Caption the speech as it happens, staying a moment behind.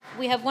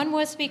We have one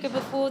more speaker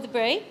before the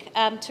break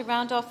to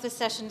round off the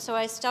session. So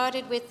I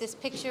started with this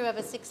picture of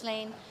a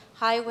 6-lane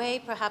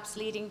highway, perhaps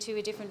leading to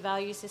a different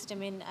value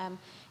system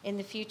in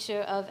the future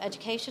of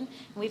education.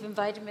 And we've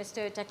invited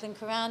Mr. Declan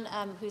Kirrane,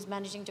 who's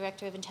Managing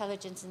Director of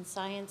Intelligence and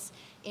Science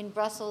in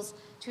Brussels,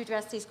 to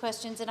address these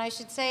questions. And I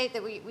should say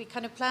that we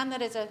kind of plan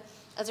that as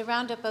a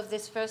roundup of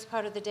this first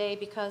part of the day,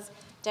 because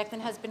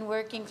Declan has been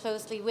working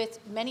closely with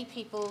many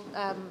people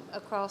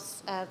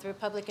across the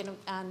Republic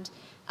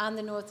and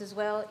the North as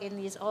well in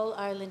these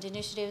All-Ireland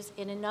initiatives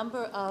in a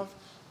number of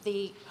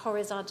the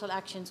horizontal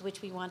actions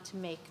which we want to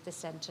make the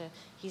centre.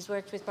 He's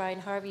worked with Brian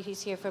Harvey,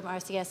 who's here from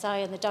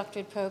RCSI, on the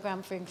doctorate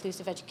programme for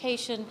inclusive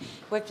education,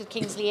 worked with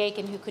Kingsley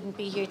Aiken, who couldn't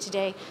be here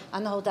today,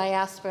 on the whole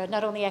diaspora,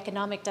 not only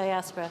economic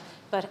diaspora,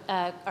 but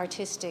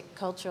artistic,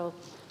 cultural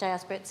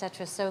diaspora,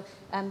 etc. So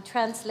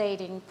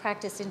translating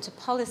practice into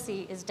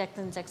policy is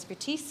Declan's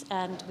expertise,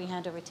 and we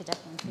hand over to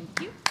Declan.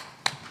 Thank you.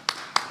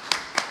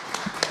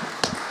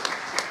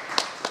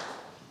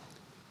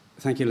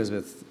 Thank you,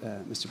 Elizabeth,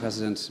 Mr.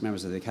 President,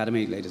 members of the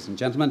Academy, ladies and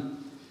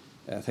gentlemen.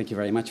 Thank you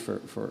very much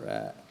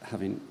for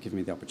having given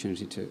me the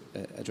opportunity to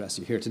address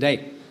you here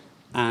today.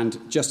 And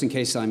just in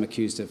case I'm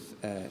accused of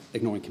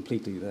ignoring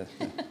completely the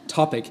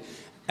topic,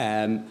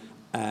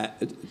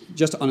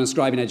 just on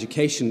inscribing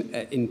education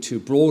into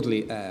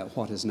broadly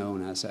what is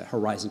known as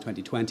Horizon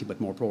 2020, but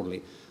more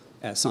broadly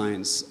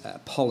science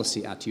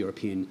policy at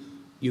European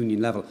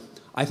Union level.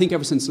 I think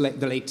ever since the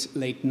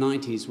late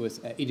 90s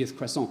with Edith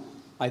Cresson,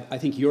 I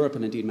think Europe,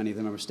 and indeed many of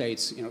the member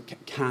states,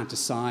 can't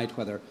decide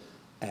whether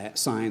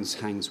science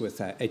hangs with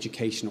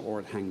education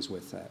or it hangs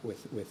with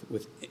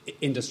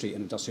industry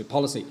and industrial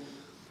policy.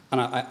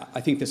 And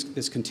I think this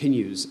is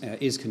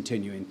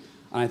continuing,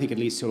 and I think it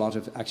leads to a lot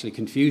of actually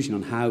confusion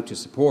on how to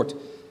support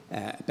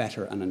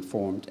better and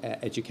informed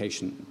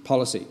education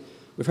policy.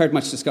 We've heard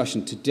much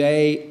discussion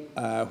today,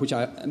 which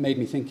made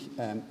me think,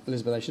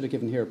 Elizabeth, I should have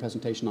given here a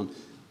presentation on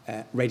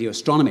radio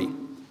astronomy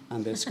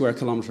and the Square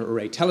Kilometre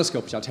Array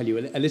Telescope, which I'll tell you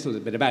a little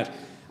bit about.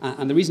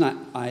 And the reason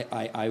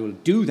I will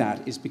do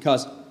that is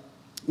because,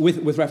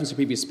 with reference to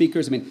previous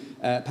speakers, I mean,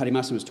 Paddy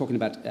Masson was talking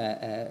about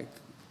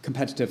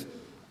competing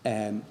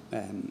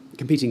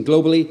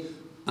globally,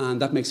 and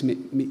that makes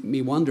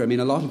me wonder. I mean,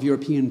 a lot of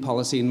European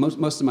policy, and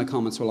most of my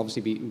comments will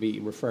obviously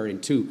be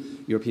referring to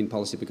European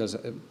policy, because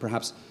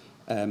perhaps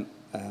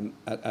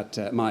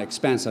at my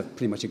expense, I've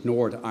pretty much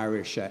ignored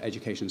Irish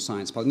education and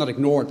science policy. Not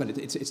ignored, but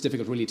it's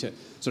difficult really to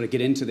sort of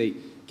get into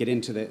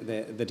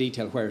the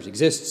detail where it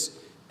exists.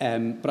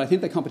 But I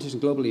think the competition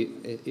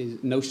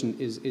globally notion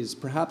is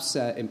perhaps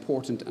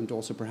important and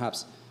also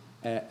perhaps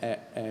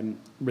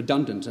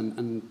redundant.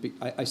 And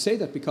I say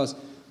that because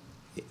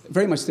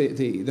very much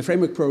the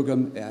framework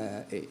programme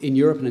in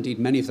Europe, and indeed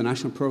many of the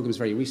national programmes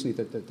very recently,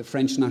 the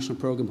French national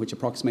programme, which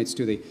approximates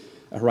to the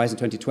Horizon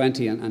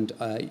 2020 and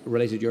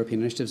related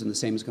European initiatives, and the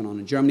same is going on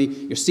in Germany.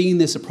 You're seeing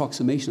this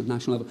approximation at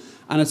national level,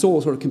 and it's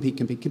all sort of compete.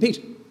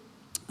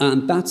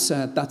 And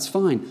that's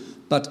fine.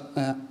 But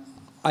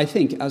I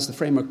think, as the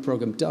framework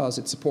programme does,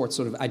 it supports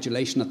sort of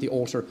adulation at the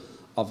altar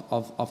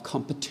of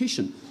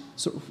competition.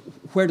 So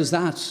where does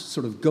that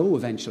sort of go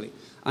eventually?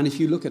 And if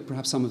you look at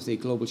perhaps some of the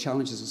global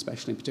challenges,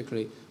 especially and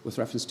particularly with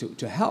reference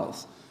to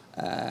health,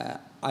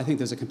 I think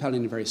there's a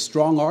compelling and very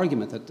strong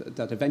argument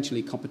that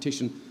eventually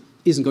competition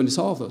isn't going to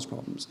solve those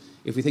problems.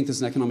 If we think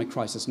there's an economic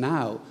crisis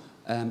now,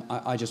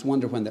 I just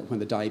wonder when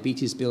the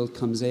diabetes bill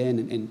comes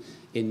in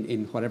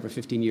whatever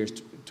 15 years,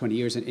 20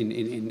 years,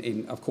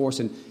 of course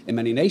in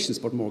many nations,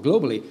 but more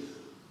globally,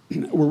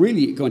 we're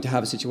really going to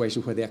have a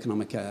situation where the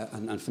economic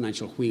and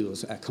financial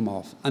wheels come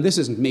off. And this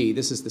isn't me,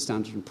 this is the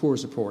Standard &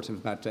 Poor's report of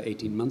about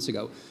 18 months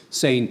ago,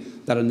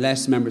 saying that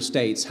unless member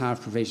states have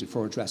provision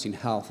for addressing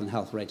health and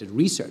health-related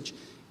research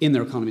in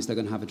their economies, they're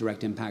going to have a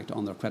direct impact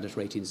on their credit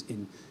ratings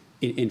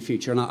in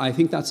future. And I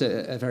think that's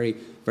a very,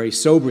 very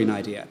sobering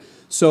idea.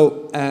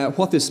 So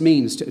what this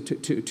means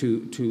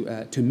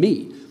to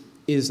me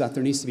is that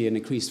there needs to be an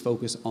increased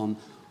focus on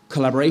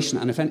collaboration,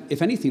 and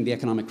if anything, the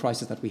economic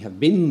crisis that we have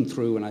been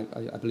through, and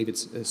I believe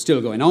it's still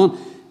going on,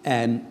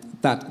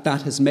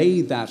 that has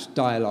made that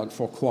dialogue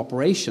for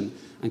cooperation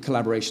and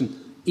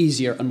collaboration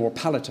easier and more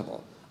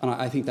palatable. And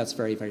I think that's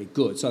very, very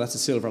good. So that's a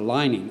silver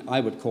lining, I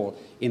would call,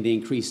 in the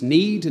increased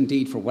need,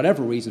 indeed, for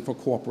whatever reason, for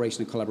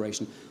cooperation and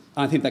collaboration.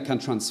 And I think that can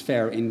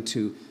transfer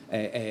into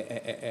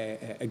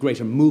a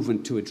greater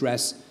movement to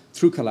address,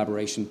 through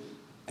collaboration,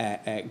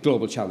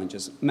 global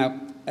challenges. Now,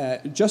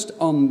 just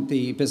on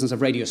the business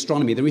of radio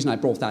astronomy, the reason I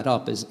brought that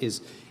up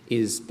is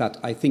that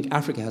I think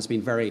Africa has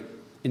been very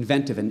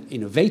inventive and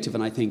innovative,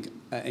 and I think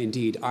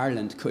indeed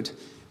Ireland could,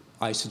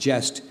 I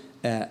suggest,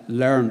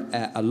 learn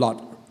a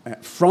lot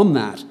from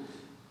that.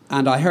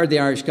 And I heard the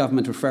Irish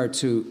government referred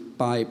to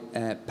by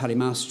Paddy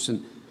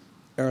Masterson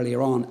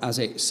earlier on as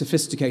a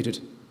sophisticated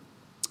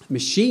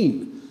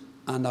machine,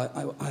 and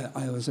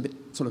I was a bit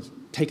sort of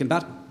taken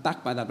back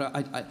by that. But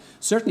I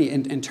certainly,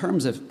 in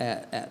terms of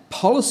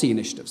policy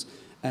initiatives,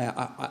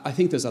 I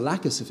think there's a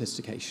lack of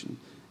sophistication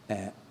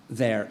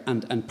there,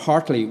 and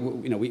partly,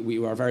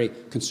 we are very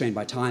constrained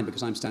by time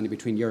because I'm standing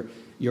between your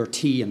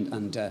tea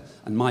and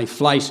my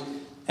flight,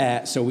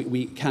 so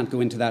we can't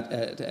go into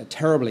that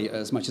terribly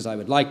as much as I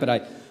would like. But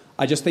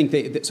I just think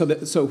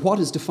so what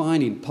is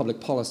defining public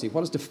policy?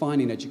 What is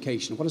defining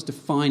education? What is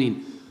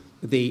defining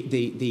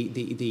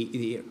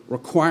the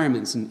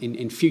requirements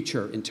in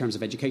future in terms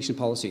of education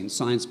policy and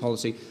science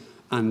policy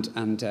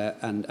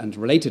and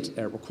related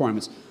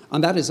requirements?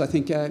 And that is, I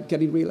think,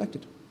 getting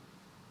re-elected.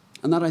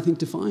 And that, I think,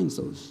 defines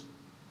those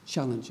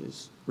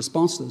challenges,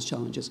 response to those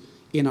challenges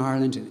in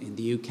Ireland, in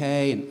the UK.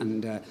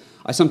 And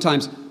I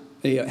sometimes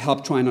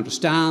help try and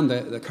understand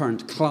the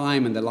current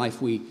climate and the life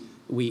the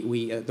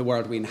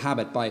world we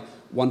inhabit by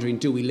wondering,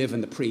 do we live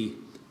in the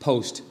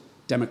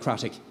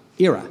pre-post-democratic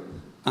era?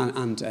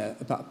 And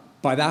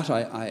by that,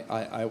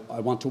 I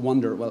want to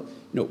wonder, well,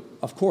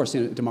 of course,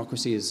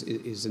 democracy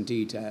is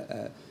indeed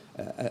a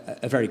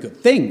very good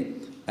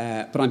thing.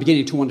 But I'm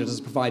beginning to wonder, does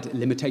it provide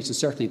limitations,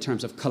 certainly in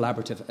terms of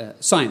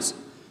collaborative science?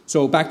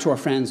 So back to our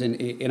friends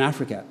in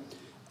Africa.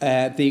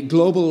 The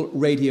global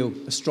radio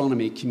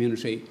astronomy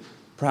community,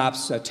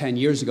 perhaps 10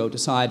 years ago,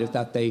 decided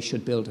that they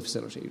should build a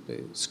facility,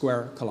 the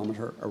Square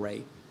Kilometre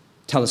Array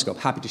Telescope.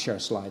 Happy to share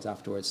slides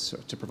afterwards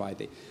to provide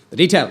the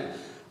detail.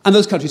 And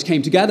those countries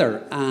came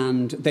together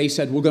and they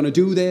said, we're going to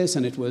do this.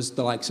 And it was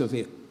the likes of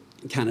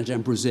Canada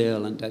and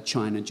Brazil and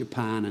China and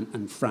Japan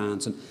and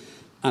France.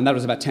 And that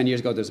was about 10 years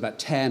ago. There's about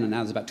 10, and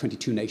now there's about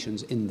 22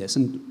 nations in this.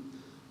 And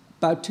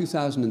about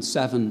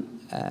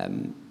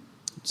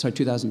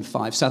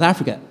 2005, South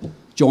Africa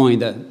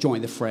joined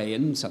the fray,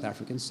 and South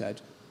Africans said,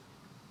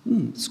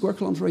 Square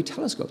Kilometre Array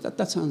Telescope,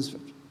 that sounds...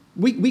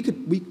 We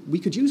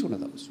could use one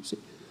of those, you see.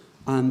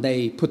 And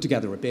they put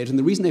together a bid. And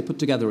the reason they put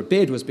together a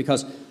bid was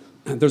because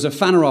there's a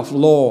Fanaroff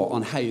law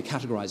on how you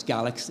categorize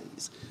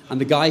galaxies.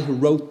 And the guy who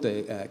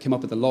came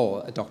up with the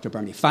law, Dr.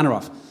 Bernie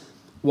Fanaroff,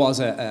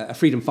 was a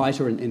freedom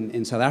fighter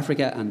in South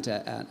Africa,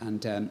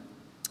 and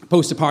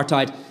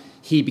post-apartheid,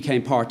 he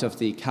became part of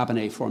the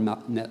cabinet for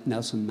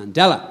Nelson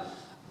Mandela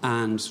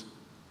and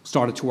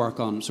started to work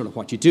on sort of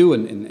what you do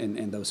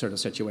in those sort of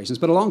situations.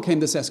 But along came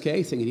this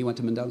SKA thing, and he went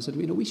to Mandela and said,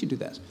 we should do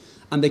that.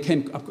 And they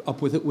came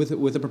up with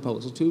a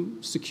proposal to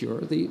secure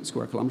the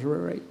Square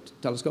Kilometre Array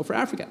Telescope for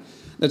Africa.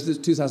 That's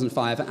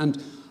 2005.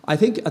 And I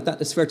think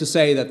it's fair to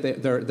say that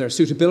their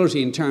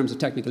suitability in terms of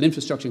technical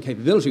infrastructure and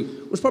capability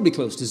was probably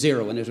close to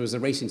zero, and it was a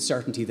racing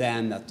certainty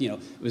then that it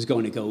was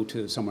going to go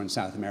to somewhere in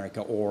South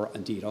America or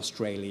indeed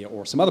Australia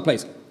or some other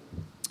place.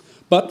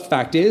 But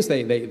fact is,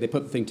 they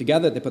put the thing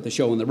together, they put the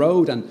show on the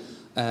road, and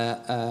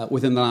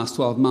within the last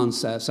 12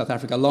 months, South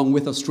Africa, along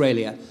with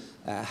Australia,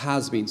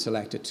 has been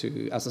selected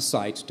as a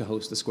site to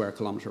host the Square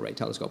Kilometre Array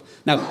Telescope.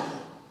 Now,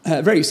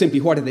 very simply,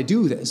 why did they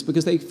do this?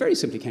 Because they very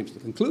simply came to the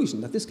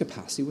conclusion that this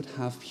capacity would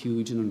have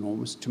huge and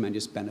enormous,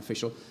 tremendous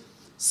beneficial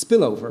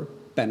spillover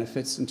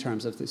benefits in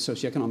terms of the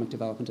socioeconomic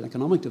development and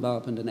economic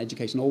development and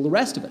education, all the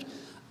rest of it.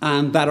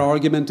 And that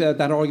argument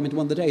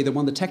won the day. They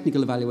won the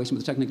technical evaluation,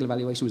 but the technical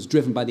evaluation was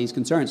driven by these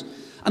concerns.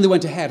 And they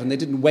went ahead, and they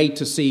didn't wait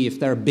to see if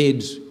their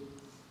bid,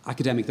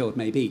 academic though it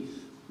may be,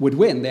 would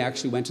win. They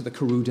actually went to the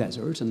Karoo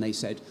Desert, and they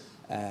said,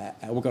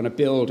 we're going to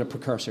build a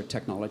precursor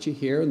technology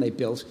here, and they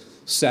built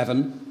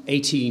 7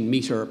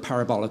 18-metre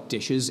parabolic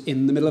dishes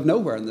in the middle of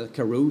nowhere. And the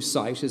Karoo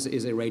site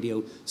is a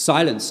radio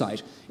silence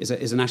site, is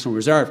a national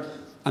reserve.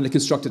 And they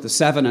constructed the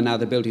 7, and now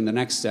they're building the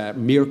next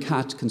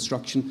Meerkat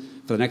construction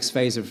for the next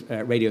phase of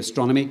radio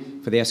astronomy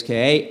for the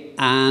SKA,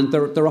 and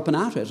they're up and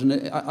at it.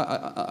 And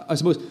I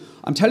suppose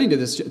I'm telling you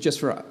this just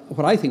for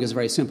what I think is a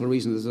very simple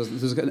reason.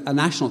 There's a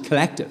national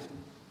collective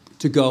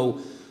to go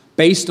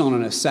based on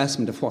an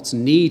assessment of what's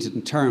needed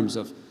in terms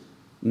of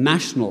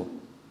national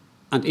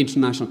and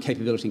international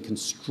capability and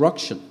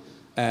construction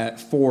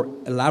for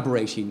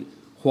elaborating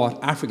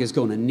what Africa is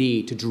going to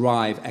need to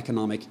drive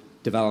economic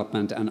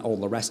development and all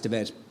the rest of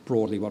it,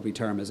 broadly what we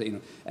term as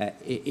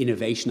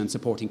innovation and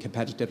supporting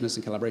competitiveness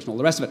and collaboration, all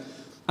the rest of it.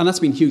 And that's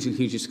been hugely,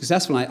 hugely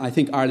successful. I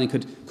think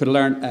Ireland could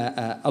learn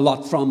a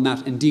lot from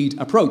that, indeed,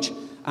 approach.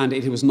 And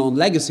it was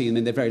non-legacy, and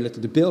then they had very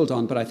little to build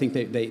on, but I think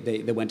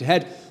they went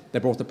ahead. They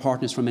brought the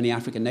partners from many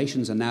African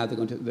nations, and now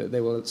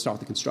they will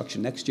start the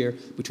construction next year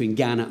between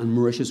Ghana and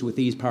Mauritius with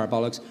these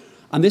parabolics.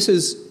 And this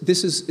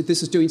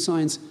is doing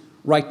science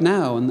right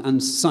now,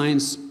 and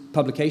Science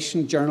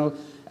Publication Journal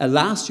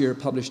last year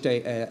published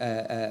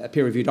a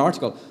peer-reviewed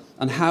article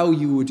on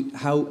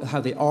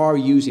how they are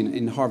using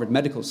in Harvard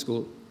Medical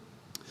School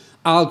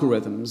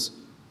algorithms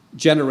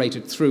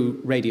generated through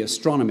radio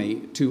astronomy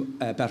to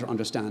better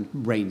understand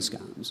brain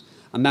scans.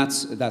 And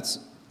that's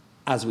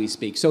as we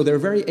speak. So they're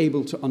very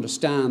able to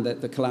understand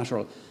the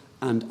collateral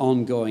and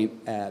ongoing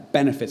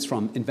benefits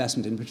from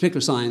investment in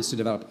particular science to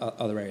develop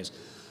other areas.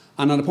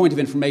 And on a point of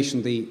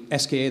information, the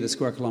SKA, the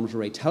Square Kilometre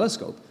Array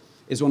Telescope,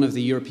 is one of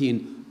the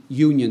European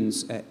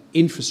Union's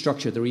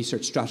infrastructure, the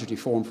Research Strategy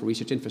Forum for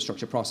Research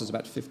Infrastructure process,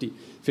 about 50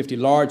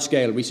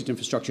 large-scale research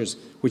infrastructures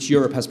which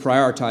Europe has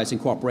prioritised in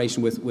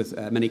cooperation with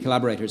many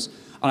collaborators.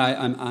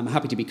 And I'm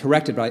happy to be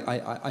corrected, but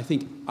I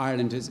think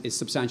Ireland is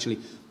substantially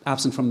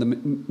absent from the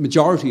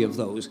majority of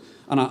those.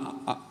 And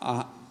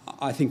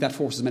I think that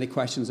forces many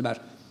questions about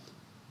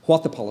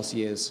what the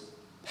policy is,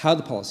 how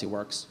the policy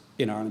works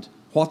in Ireland,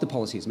 what the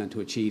policy is meant to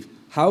achieve,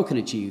 how it can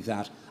achieve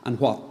that, and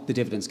what the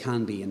dividends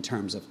can be in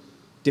terms of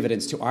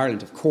dividends to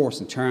Ireland, of course,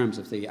 in terms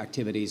of the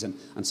activities and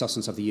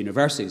sustenance of the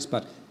universities,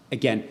 but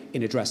again,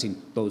 in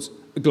addressing those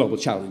global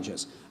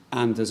challenges.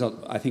 And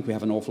I think we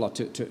have an awful lot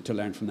to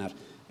learn from that.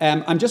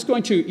 I'm just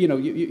going to,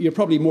 you're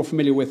probably more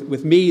familiar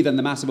with me than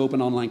the massive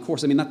open online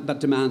course. I mean, that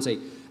demands a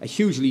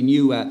hugely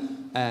new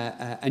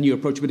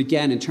approach. But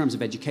again, in terms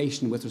of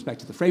education with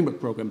respect to the framework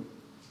programme,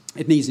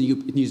 it needs a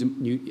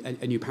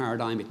new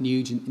paradigm. It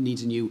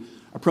needs a new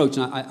approach.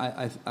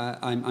 And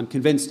I'm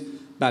convinced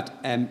that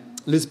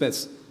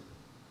Elizabeth's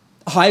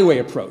highway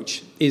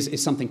approach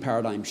is something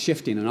paradigm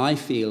shifting, and I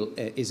feel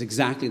is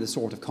exactly the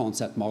sort of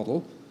concept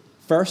model,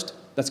 first,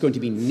 that's going to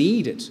be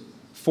needed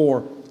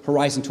for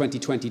Horizon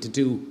 2020 to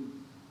do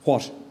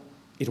what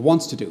it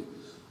wants to do.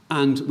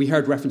 And we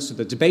heard reference to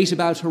the debate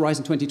about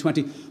Horizon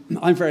 2020.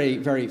 I'm very,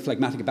 very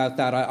phlegmatic about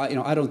that.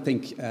 I don't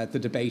think the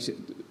debate.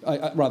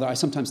 I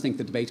sometimes think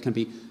the debate can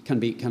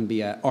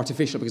be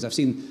artificial, because I've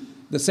seen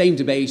the same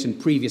debate in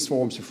previous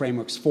forms for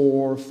frameworks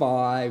 4,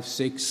 5,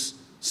 6,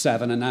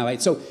 7, and now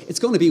 8. So it's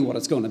going to be what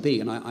it's going to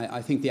be, and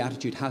I think the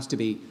attitude has to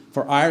be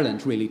for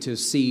Ireland really to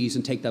seize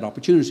and take that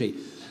opportunity.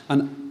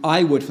 And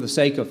I would, for the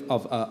sake of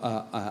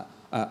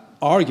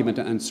argument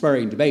and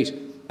swearing debate,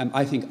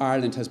 I think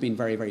Ireland has been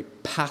very, very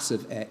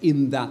passive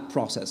in that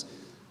process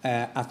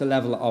at the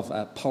level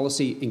of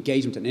policy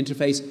engagement and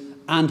interface,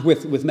 and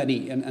with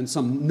many and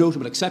some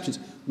notable exceptions,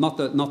 not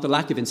the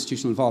lack of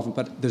institutional involvement,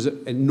 but there's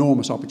an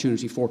enormous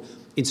opportunity for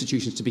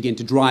institutions to begin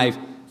to drive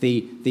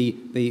the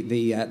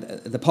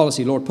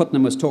policy. Lord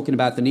Putnam was talking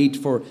about the need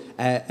for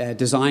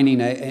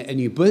designing a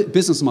new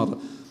business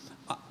model.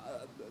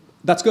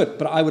 That's good,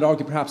 but I would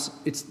argue perhaps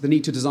it's the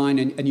need to design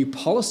a new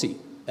policy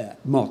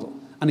model.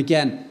 And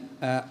again,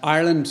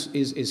 Ireland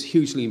is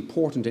hugely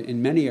important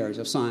in many areas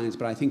of science,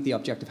 but I think the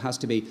objective has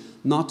to be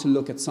not to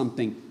look at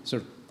something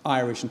sort of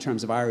Irish in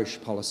terms of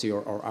Irish policy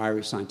or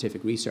Irish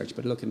scientific research,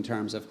 but look in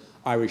terms of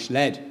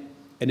Irish-led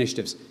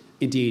initiatives,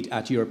 indeed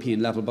at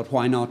European level, but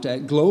why not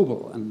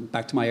global? And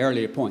back to my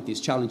earlier point, these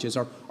challenges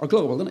are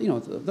global.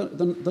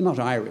 They're not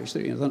Irish,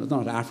 they're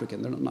not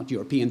African, they're not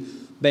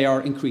European. They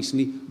are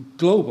increasingly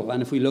global.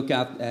 And if we look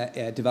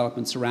at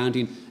developments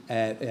surrounding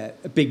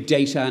big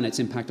data and its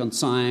impact on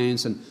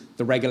science and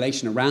the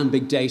regulation around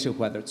big data,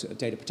 whether it's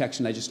data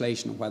protection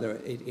legislation or whether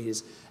it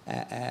is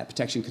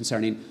protection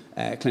concerning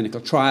clinical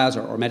trials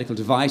or medical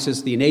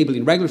devices, the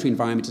enabling regulatory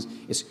environment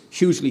is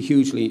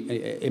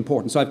hugely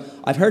important. So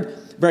I've heard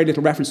very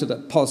little reference to the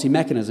policy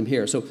mechanism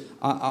here. So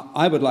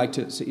I would like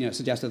to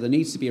suggest that there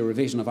needs to be a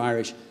revision of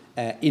Irish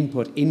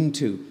input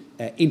into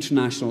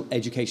international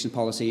education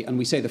policy, and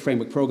we say the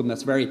framework programme,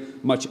 that's very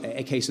much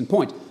a case in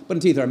point. But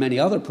indeed there are many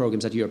other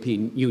programmes at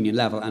European Union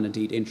level and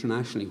indeed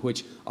internationally,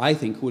 which I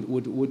think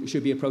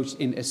should be approached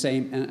in a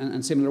same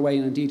and similar way,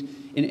 and indeed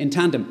in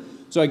tandem.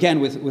 So again,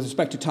 with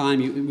respect to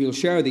time, we'll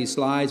share these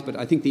slides, but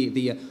I think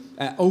the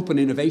open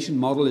innovation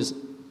model is,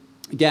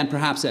 again,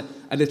 perhaps a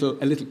little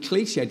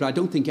cliched, but I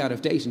don't think out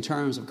of date in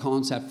terms of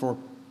concept for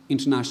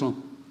international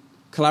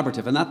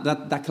collaborative, and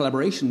that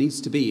collaboration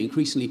needs to be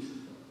increasingly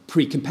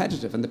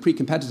pre-competitive, and the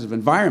pre-competitive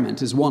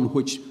environment is one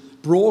which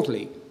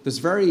broadly there's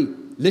very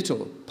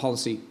little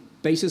policy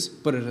basis,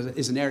 but it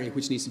is an area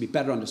which needs to be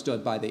better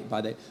understood by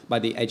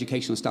the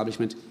educational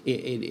establishment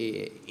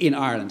in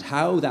Ireland.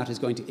 How that is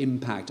going to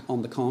impact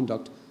on the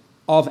conduct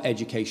of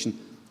education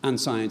and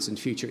science in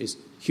future is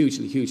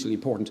hugely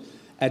important.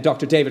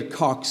 Dr. David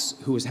Cox,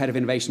 who was head of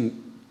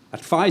innovation at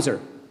Pfizer,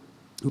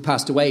 who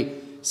passed away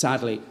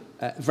sadly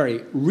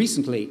very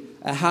recently,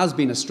 has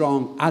been a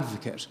strong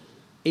advocate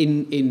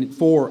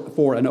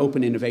for an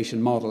open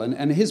innovation model,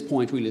 and his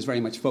point really is very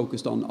much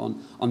focused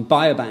on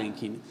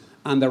biobanking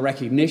and the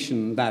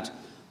recognition that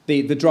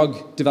the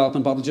drug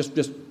development model just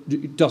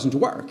doesn't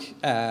work.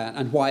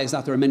 And why is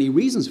that? There are many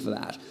reasons for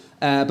that.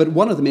 But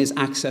one of them is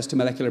access to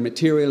molecular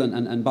material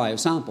and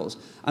biosamples.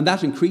 And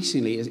that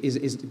increasingly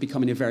is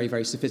becoming a very,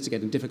 very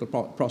sophisticated and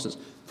difficult process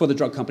for the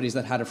drug companies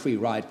that had a free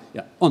ride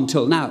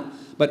until now.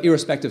 But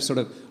irrespective sort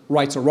of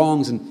rights or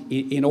wrongs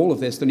in all of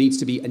this, there needs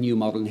to be a new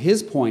model. And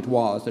his point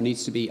was there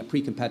needs to be a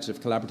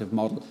pre-competitive collaborative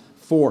model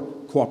for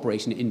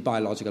cooperation in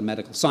biological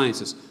medical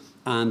sciences.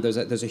 And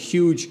there's a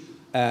huge,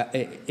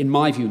 in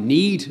my view,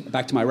 need,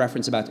 back to my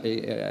reference about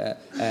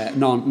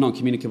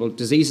non-communicable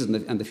diseases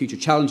and the future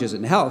challenges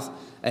in health.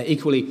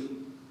 Equally,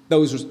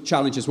 those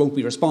challenges won't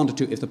be responded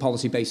to if the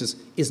policy basis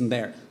isn't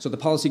there. So the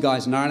policy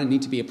guys in Ireland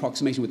need to be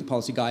approximation with the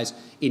policy guys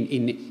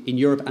in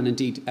Europe and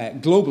indeed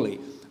globally.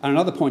 And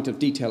another point of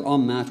detail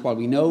on that, while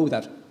we know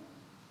that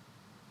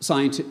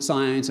science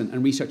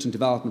and research and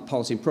development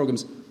policy and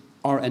programmes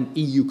are an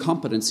EU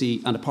competency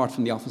and apart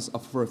from the Office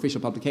for Official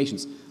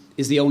Publications,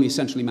 is the only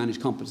centrally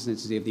managed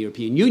competency of the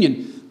European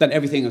Union, then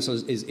everything else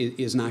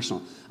is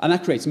national. And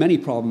that creates many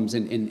problems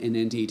in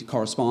indeed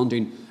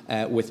corresponding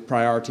with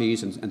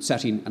priorities and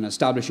setting and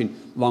establishing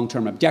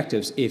long-term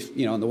objectives. If,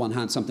 on the one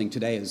hand, something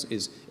today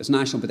is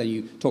national, but then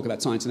you talk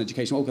about science and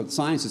education, well, the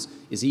science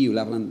is EU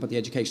level, but the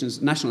education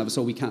is national level,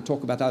 so we can't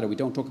talk about that, or we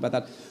don't talk about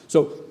that.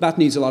 So that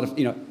needs a lot of,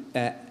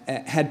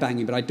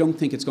 headbanging, but I don't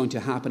think it's going to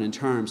happen in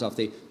terms of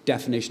the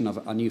definition of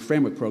a new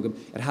framework programme.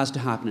 It has to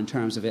happen in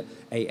terms of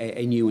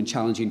a new and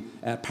challenging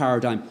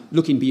paradigm,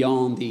 looking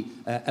beyond the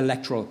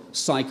electoral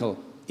cycle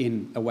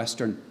in a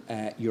Western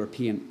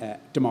European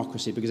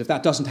democracy. Because if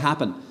that doesn't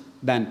happen,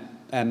 then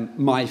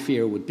my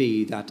fear would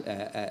be that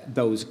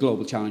those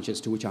global challenges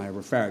to which I have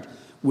referred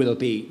will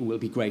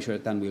be greater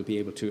than we'll be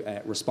able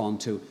to respond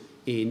to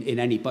in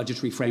any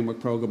budgetary framework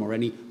programme or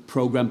any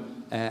programme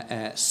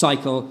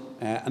cycle,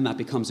 and that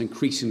becomes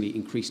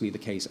increasingly the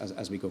case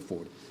as we go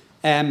forward.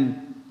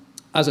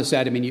 As I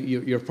said,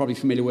 you're probably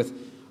familiar with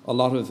a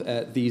lot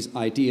of these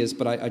ideas,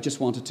 but I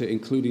just wanted to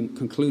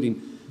concluding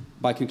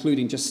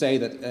just say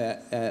that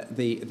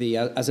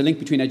as a link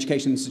between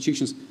education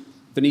institutions,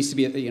 there needs to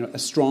be a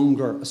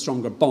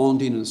stronger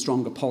bonding and a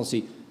stronger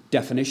policy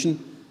definition.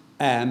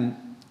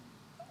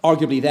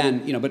 Arguably,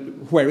 then, but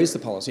where is the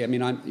policy?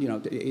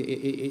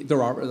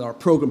 There are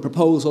programme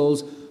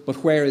proposals, but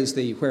where is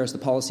the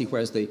policy?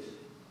 Where is the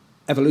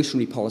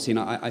evolutionary policy? And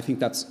I think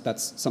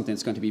that's something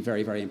that's going to be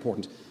very, very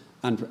important.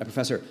 And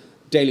Professor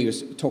Daly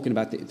was talking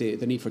about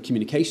the need for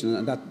communication,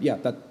 and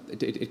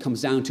it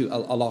comes down to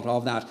a lot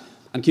of that.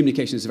 And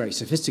communication is a very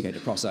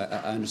sophisticated process.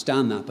 I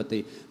understand that, but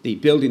the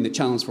building the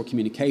channels for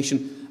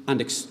communication and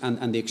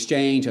the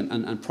exchange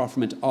and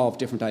profferment of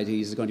different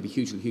ideas is going to be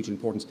hugely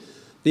important.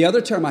 The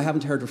other term I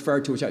haven't heard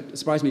referred to, which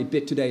surprised me a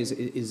bit today,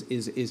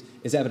 is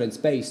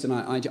evidence-based, and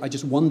I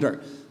just wonder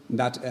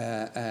that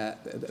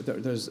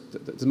there's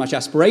much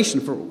aspiration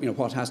for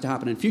what has to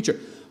happen in future,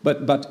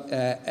 but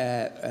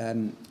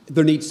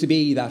there needs to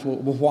be that. Well,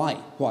 why?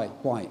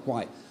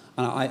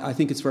 And I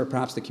think it's for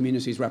perhaps the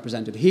communities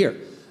represented here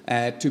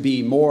to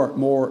be more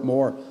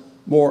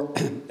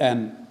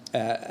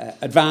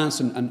advanced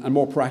and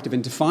more proactive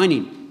in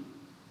defining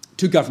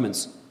to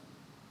governments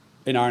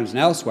in Ireland and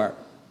elsewhere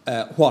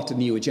what the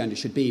new agenda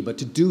should be. But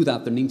to do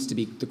that, there needs to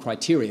be the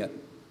criteria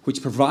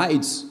which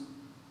provides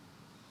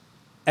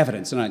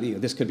evidence.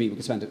 And this could be, we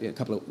could spend a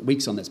couple of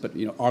weeks on this, but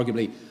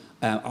arguably,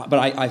 but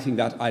I think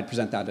that I'd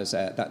present that as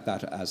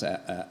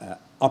an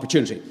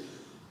opportunity.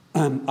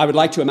 I would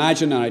like to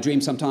imagine, and I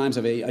dream sometimes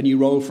of a new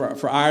role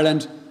for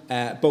Ireland,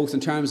 both in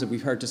terms of,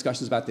 we've heard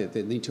discussions about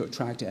the need to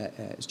attract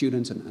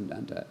students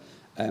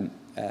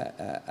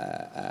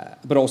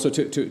but also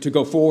to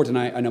go forward. And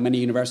I know many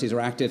universities are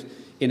active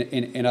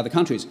in other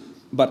countries.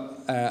 But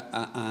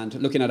and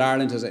looking at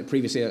Ireland as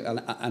previously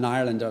an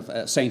Ireland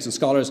of saints and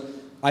scholars,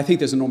 I think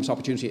there's enormous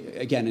opportunity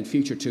again in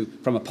future to,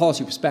 from a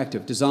policy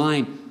perspective,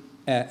 design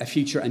a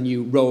future and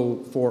new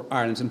role for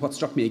Ireland. And what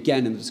struck me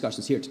again in the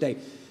discussions here today,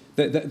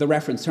 the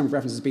term of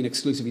reference has been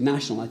exclusively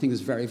national. I think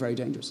is very, very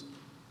dangerous.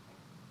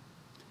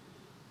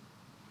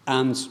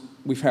 And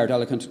we've heard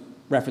eloquent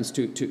reference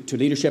to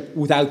leadership.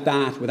 Without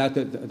that, without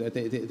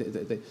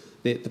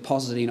the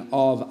positing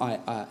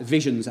of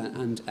visions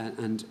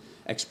and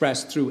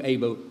expressed through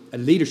able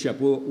leadership,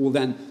 will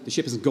then the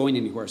ship isn't going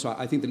anywhere. So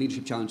I think the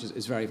leadership challenge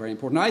is very, very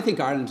important. And I think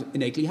Ireland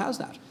innately has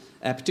that,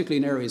 particularly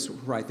in areas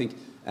where I think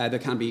there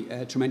can be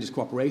tremendous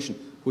cooperation,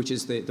 which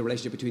is the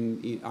relationship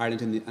between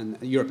Ireland and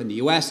Europe and the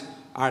US.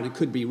 Ireland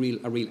could be a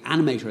real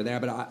animator there,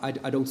 but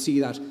I don't see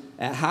that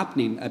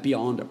happening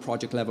beyond a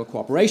project-level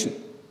cooperation.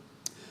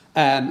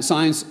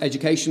 Science,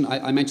 education,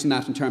 I mentioned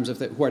that in terms of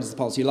where does the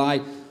policy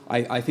lie.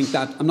 I think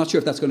that, I'm not sure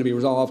if that's going to be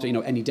resolved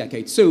any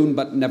decade soon,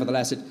 but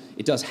nevertheless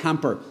it does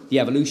hamper the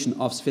evolution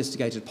of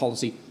sophisticated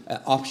policy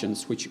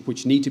options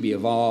which need to be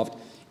evolved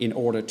in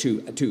order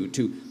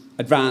to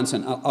advance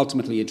and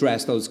ultimately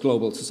address those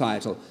global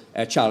societal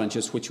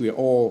challenges which we are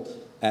all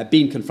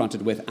being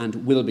confronted with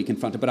and will be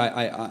confronted. But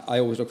I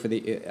always look for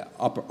the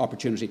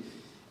opportunity.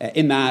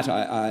 In that,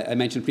 I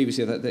mentioned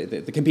previously that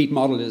the compete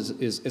model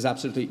is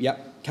absolutely,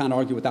 can't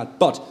argue with that,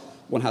 but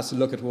one has to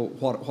look at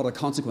what are the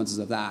consequences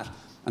of that,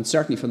 and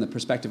certainly from the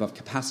perspective of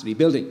capacity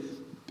building,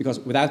 because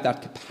without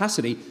that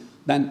capacity,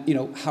 then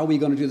how are we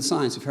going to do the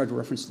science? We've heard a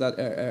reference to that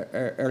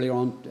earlier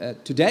on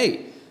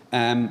today,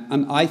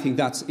 and I think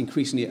that's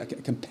increasingly a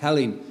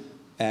compelling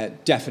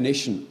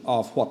definition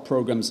of what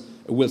programmes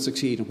will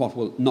succeed and what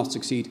will not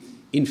succeed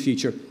in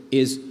future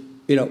is,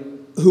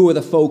 who are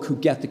the folk who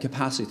get the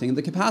capacity thing? And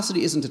the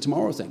capacity isn't a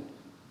tomorrow thing.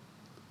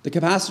 The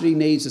capacity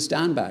needs a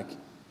stand back.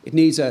 It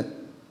needs a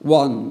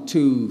 1,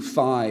 2,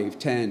 5,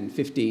 10,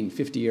 15,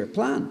 50-year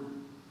plan.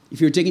 If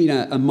you're digging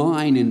a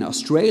mine in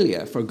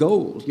Australia for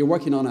gold, you're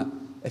working on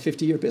a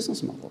 50-year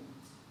business model.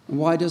 And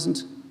why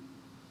doesn't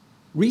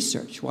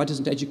research, why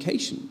doesn't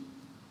education,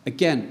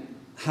 again,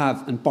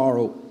 have and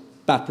borrow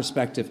that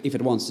perspective if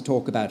it wants to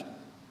talk about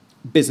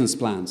business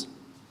plans?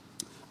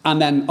 And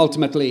then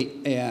ultimately,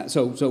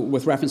 so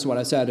with reference to what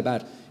I said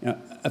about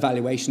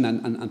evaluation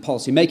and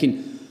policy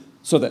making,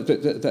 So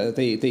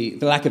the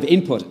lack of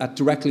input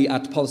directly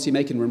at policy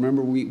making.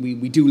 Remember,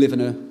 we do live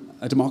in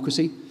a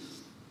democracy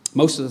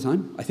most of the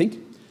time, I think.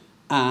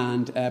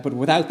 And but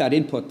without that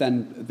input,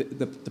 then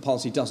the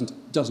policy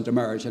doesn't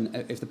emerge. And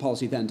if the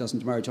policy then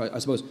doesn't emerge, I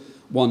suppose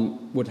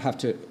one would have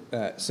to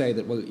say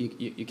that, well,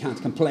 you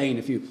can't complain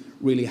if you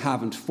really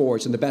haven't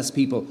forged and the best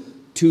people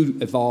to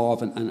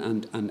evolve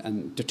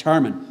and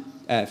determine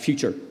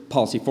future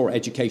policy for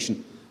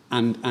education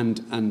and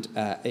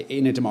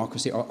in a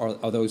democracy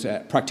are those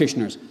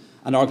practitioners.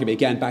 And arguably,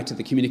 again, back to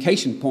the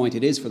communication point,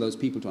 it is for those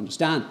people to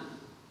understand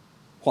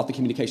what the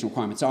communication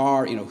requirements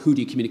are. Who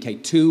do you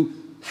communicate to?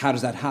 How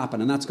does that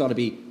happen? And that's got to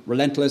be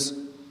relentless,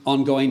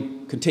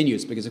 ongoing,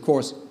 continuous. Because, of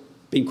course,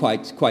 being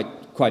quite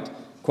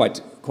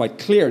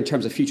clear in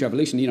terms of future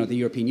evolution, the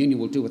European Union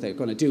will do what they're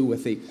going to do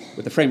with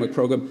the framework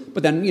programme.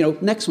 But then,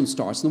 next one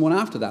starts, and the one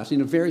after that,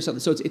 various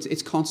other. So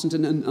it's constant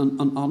and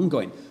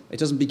ongoing. It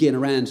doesn't begin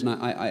or end. And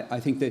I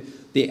think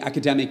the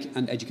academic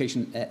and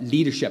education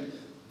leadership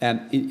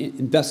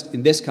in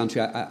this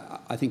country,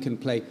 I think, can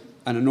play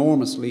an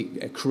enormously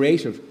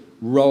creative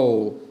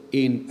role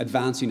in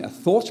advancing a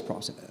thought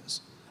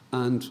process.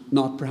 And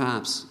not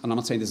perhaps, and I'm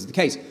not saying this is the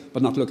case,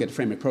 but not look at a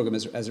framework programme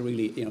as a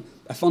really,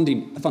 a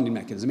funding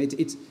mechanism.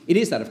 It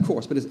is that, of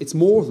course, but it's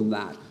more than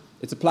that.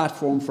 It's a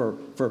platform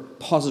for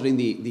positing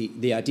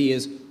the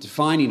ideas,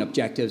 defining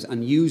objectives,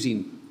 and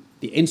using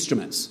the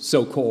instruments,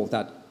 so-called,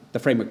 that the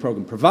framework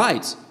programme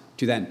provides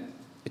to then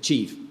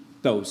achieve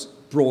those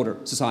broader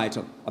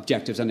societal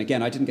objectives. And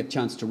again, I didn't get a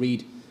chance to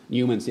read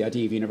Newman's The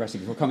Idea of University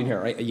before coming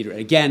here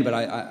again, but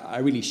I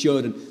really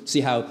should, and see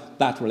how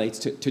that relates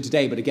to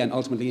today. But again,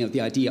 ultimately,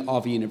 the idea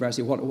of a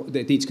university, what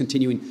it needs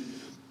continuing,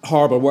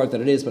 horrible word that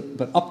it is, but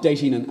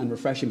updating and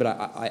refreshing. But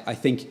I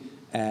think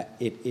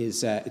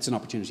it's an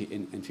opportunity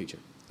in future.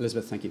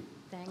 Elizabeth, thank you.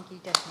 Thank you,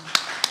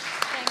 Declan.